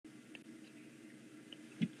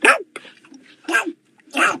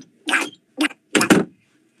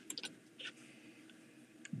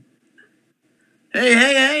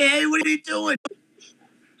Hey, what are you doing?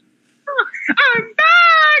 I'm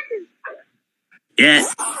back!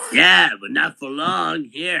 Yeah, but not for long.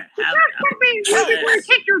 Here, have me to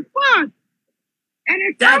kick your butt! And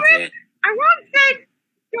I That's it. I won't say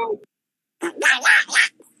no.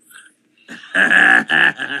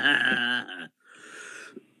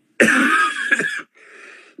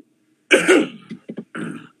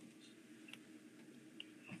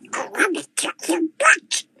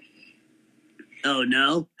 Oh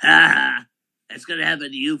no? That's gonna happen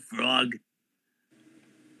to you, frog.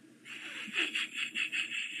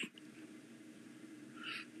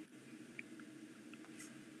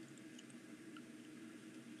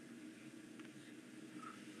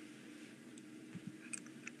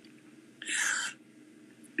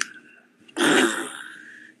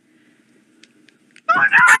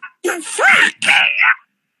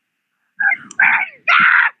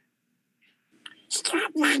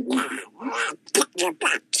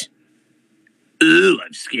 Ooh,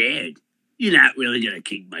 I'm scared. You're not really gonna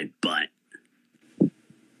kick my butt.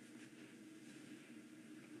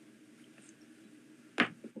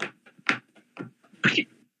 Okay,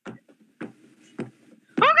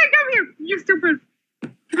 come here, you stupid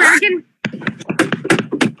dragon.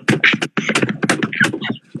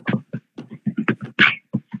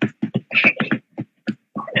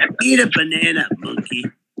 Eat a banana, monkey.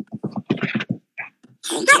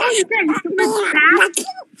 Is that what you said, you stupid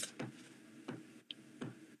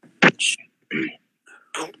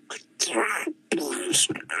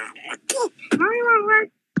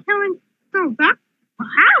bat?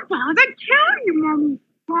 How about I kill you, mommy?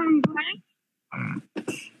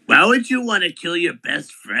 Why would you want to kill your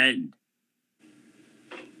best friend?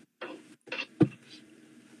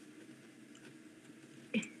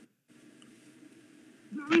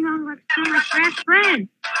 Mommy, let's kill my best friend.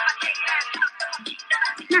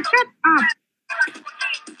 Now shut up.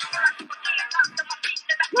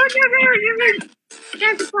 Look at there, you mean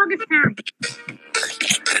there's a frog is town.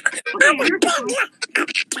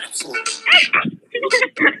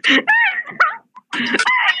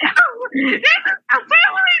 Okay, this is a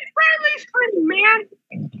family-friendly stream, man.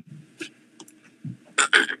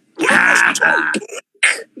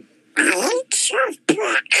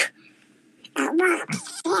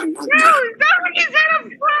 No, is that what you said? I'm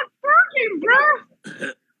twerking, bro.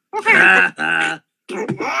 Okay.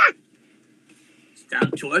 Stop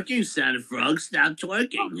twerking, Santa Frog. Stop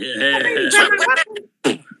twerking.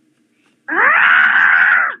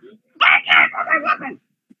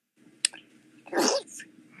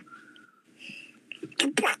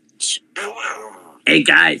 Hey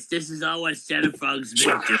guys, this is all what Santa Frog's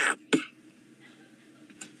been doing.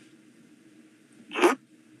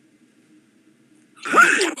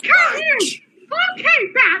 Come here! Okay,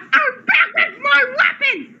 Bass, I'm back with my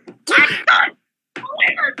weapon! I'm done!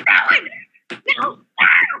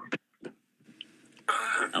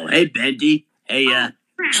 Oh, hey, Bendy. Hey,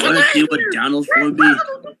 wanna do a Donald for me?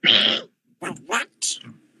 What?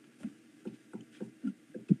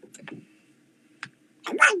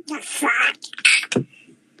 What the fuck?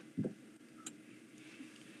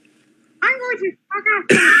 I'm going to fuck off.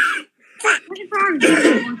 What is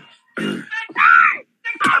wrong?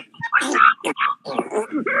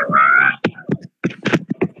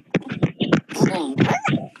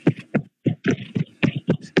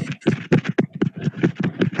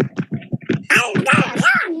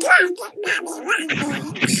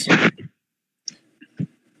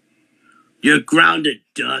 You're grounded,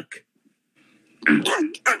 duck. Jeffy!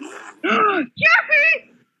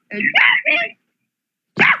 Jeffy!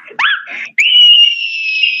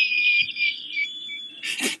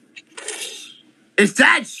 Is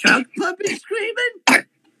that Chunk Puppy screaming?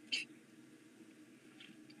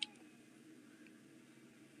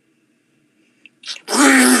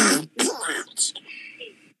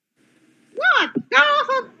 What? That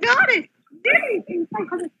also got it!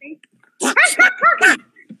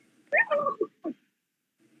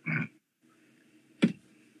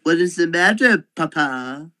 What is the matter,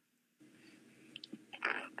 Papa?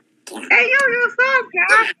 Hey, you stop,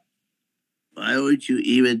 guys! Why would you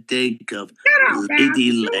even think of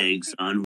lady legs on